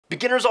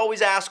Beginners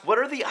always ask, what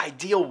are the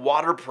ideal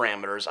water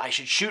parameters I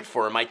should shoot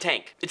for in my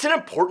tank? It's an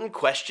important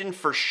question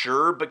for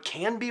sure, but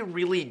can be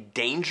really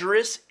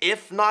dangerous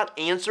if not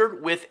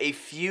answered with a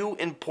few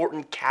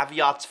important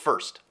caveats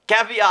first.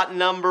 Caveat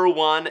number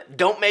one,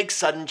 don't make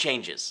sudden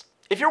changes.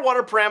 If your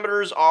water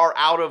parameters are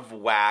out of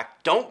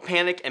whack, don't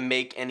panic and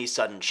make any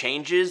sudden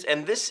changes,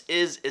 and this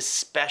is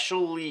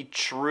especially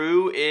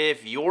true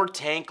if your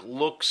tank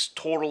looks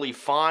totally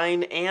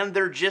fine and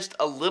they're just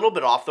a little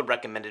bit off the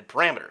recommended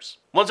parameters.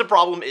 Once a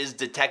problem is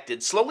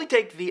detected, slowly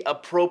take the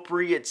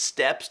appropriate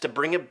steps to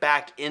bring it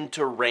back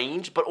into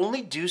range, but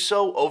only do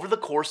so over the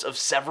course of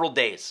several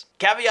days.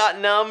 Caveat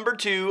number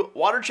two,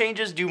 water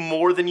changes do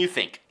more than you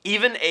think.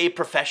 Even a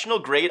professional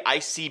grade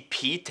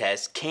ICP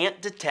test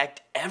can't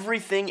detect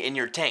everything in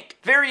your tank.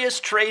 Various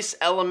trace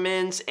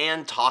elements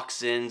and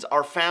toxins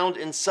are found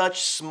in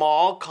such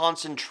small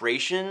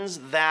concentrations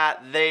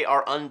that they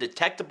are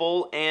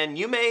undetectable, and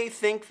you may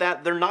think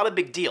that they're not a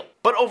big deal.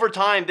 But over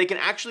time, they can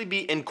actually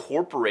be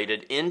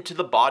incorporated into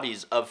the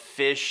bodies of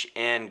fish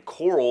and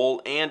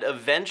coral and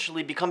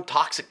eventually become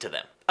toxic to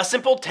them. A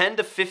simple 10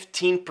 to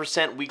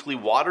 15% weekly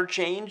water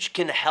change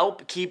can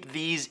help keep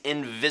these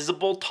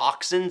invisible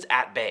toxins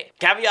at bay.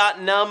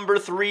 Caveat number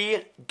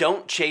three,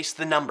 don't chase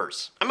the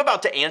numbers. I'm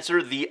about to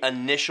answer the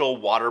initial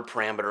water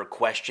parameter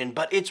question,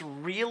 but it's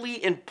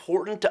really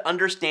important to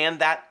understand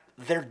that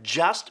they're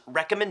just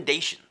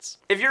recommendations.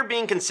 If you're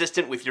being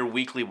consistent with your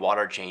weekly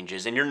water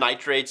changes and your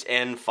nitrates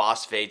and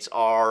phosphates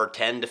are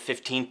 10 to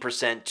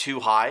 15% too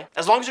high,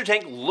 as long as your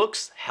tank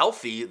looks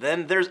healthy,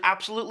 then there's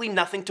absolutely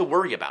nothing to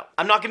worry about.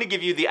 I'm not going to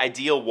give you the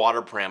ideal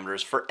water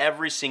parameters for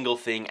every single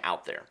thing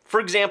out there. For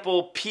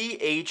example,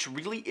 pH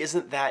really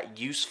isn't that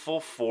useful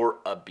for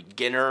a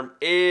beginner.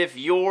 If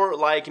you're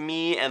like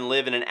me and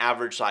live in an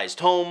average-sized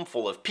home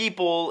full of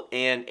people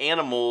and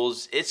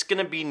animals, it's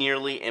going to be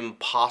nearly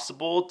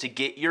impossible to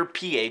get your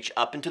pH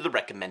up into the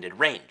recommended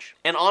range.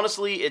 And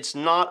honestly, it's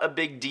not a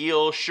big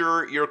deal.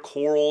 Sure, your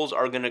corals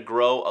are going to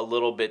grow a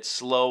little bit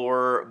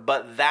slower,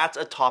 but that's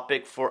a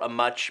topic for a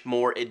much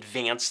more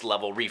advanced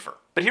level reefer.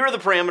 But here are the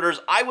parameters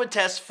I would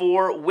test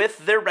for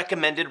with their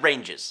recommended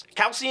ranges.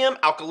 Calcium,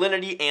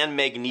 alkalinity, and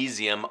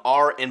magnesium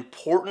are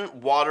important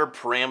water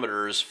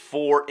parameters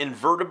for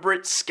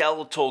invertebrate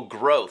skeletal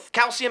growth.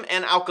 Calcium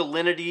and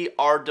alkalinity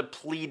are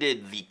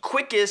depleted the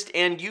quickest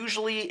and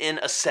usually in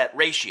a set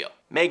ratio.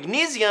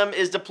 Magnesium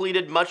is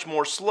depleted much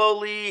more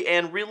slowly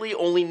and really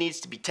only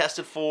needs to be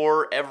tested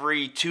for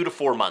every 2 to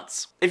 4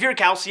 months. If your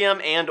calcium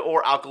and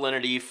or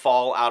alkalinity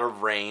fall out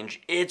of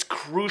range, it's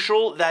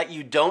crucial that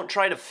you don't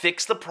try to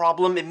fix the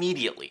problem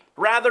immediately.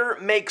 Rather,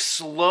 make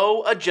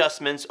slow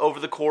adjustments over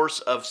the course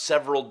of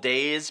several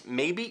days,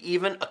 maybe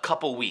even a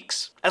couple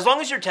weeks. As long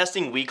as you're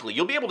testing weekly,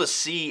 you'll be able to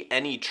see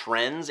any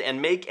trends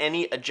and make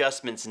any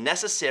adjustments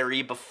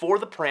necessary before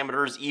the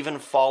parameters even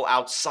fall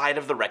outside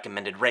of the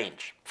recommended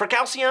range. For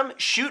calcium,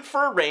 shoot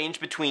for a range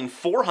between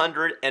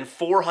 400 and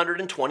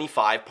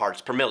 425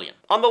 parts per million.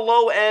 On the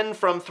low end,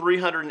 from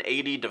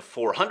 380 to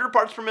 400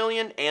 parts per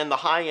million, and the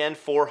high end,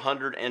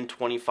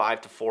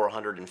 425 to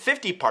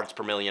 450 parts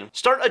per million.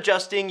 Start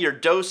adjusting your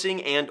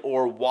dosing and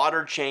or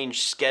water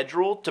change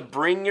schedule to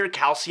bring your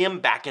calcium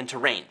back into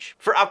range.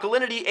 For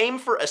alkalinity, aim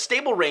for a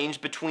stable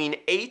range between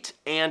 8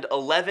 and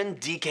 11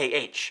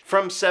 DKH.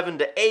 From 7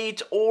 to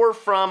 8 or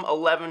from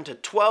 11 to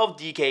 12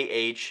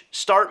 DKH,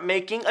 start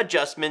making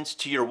adjustments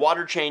to your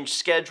water change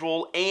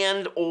schedule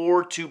and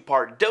or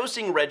 2-part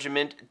dosing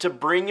regimen to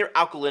bring your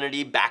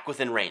alkalinity back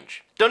within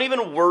range. Don't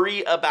even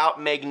worry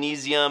about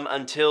magnesium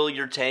until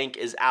your tank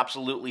is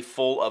absolutely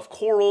full of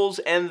corals,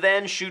 and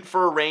then shoot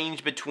for a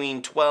range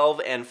between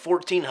 12 and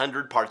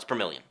 1400 parts per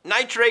million.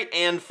 Nitrate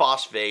and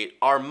phosphate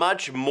are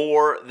much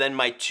more than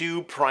my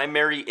 2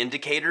 primary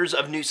indicators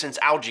of nuisance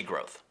algae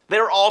growth.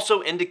 They're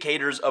also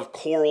indicators of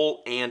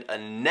coral and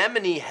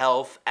anemone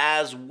health,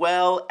 as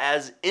well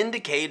as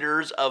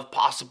indicators of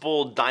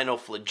possible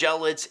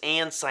dinoflagellates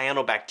and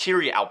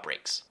cyanobacteria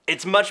outbreaks.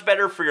 It's much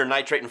better for your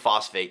nitrate and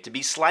phosphate to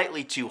be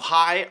slightly too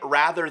high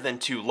rather than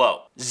too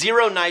low.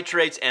 Zero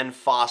nitrates and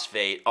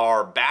phosphate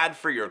are bad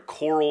for your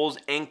corals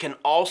and can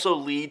also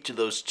lead to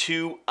those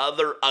 2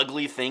 other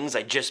ugly things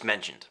I just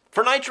mentioned.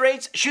 For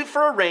nitrates, shoot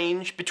for a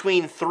range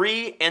between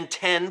 3 and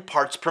 10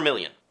 parts per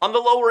million. On the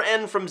lower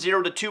end, from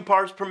 0 to 2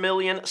 parts per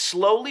million,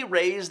 slowly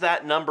raise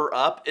that number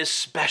up,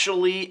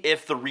 especially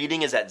if the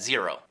reading is at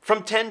 0.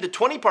 From 10 to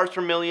 20 parts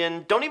per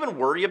million, don't even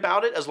worry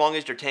about it as long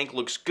as your tank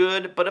looks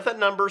good, but if that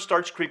number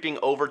starts creeping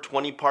over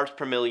 20 parts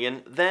per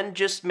million, then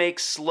just make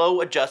slow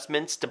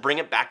adjustments to bring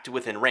it back to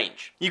within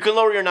range. You can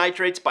lower your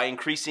nitrates by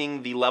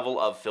increasing the level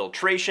of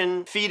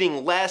filtration,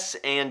 feeding less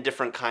and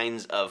different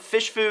kinds of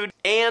fish food,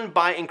 and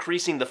by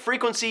increasing the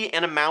frequency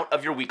and amount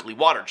of your weekly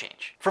water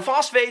change. For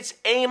phosphates,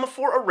 aim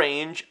for a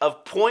range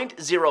of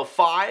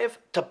 0.05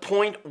 to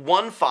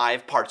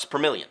 0.15 parts per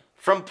million.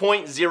 From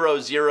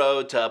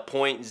 0.00 to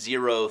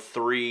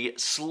 0.03,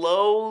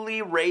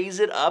 slowly raise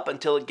it up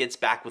until it gets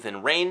back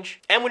within range.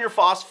 And when your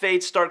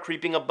phosphates start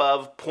creeping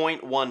above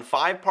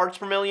 0.15 parts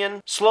per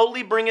million,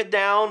 slowly bring it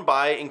down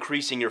by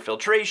increasing your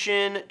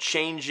filtration,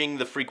 changing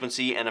the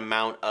frequency and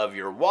amount of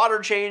your water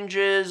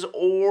changes,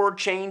 or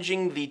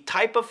changing the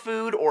type of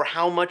food or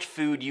how much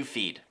food you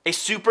feed. A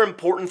super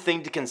important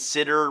thing to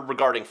consider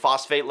regarding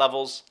phosphate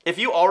levels: if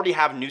you already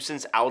have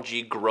nuisance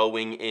algae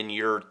growing in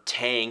your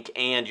tank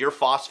and your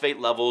phosphate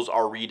levels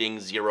are reading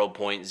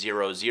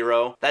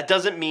 0.00, that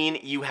doesn't mean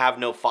you have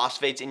no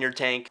phosphates in your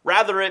tank.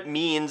 Rather, it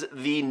means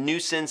the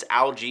nuisance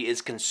algae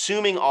is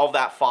consuming all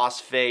that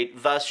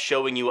phosphate, thus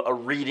showing you a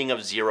reading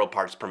of 0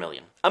 parts per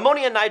million.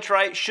 Ammonia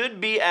nitrite should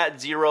be at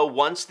 0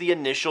 once the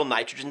initial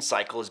nitrogen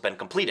cycle has been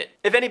completed.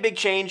 If any big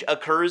change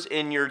occurs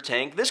in your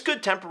tank, this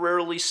could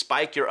temporarily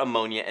spike your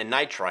ammonia and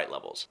nitrite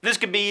levels. This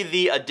could be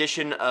the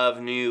addition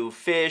of new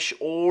fish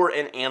or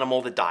an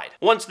animal that died.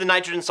 Once the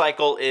nitrogen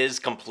cycle is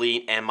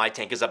complete and my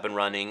tank is up and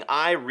running,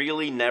 I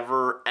really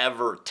never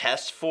ever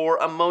test for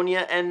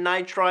ammonia and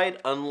nitrite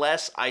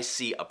unless I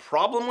see a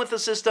problem with the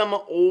system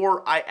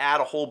or I add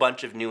a whole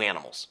bunch of new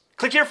animals.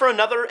 Click here for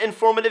another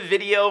informative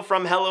video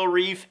from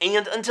HelloReef,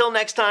 and until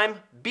next time,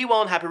 be well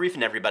and happy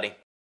reefing, everybody.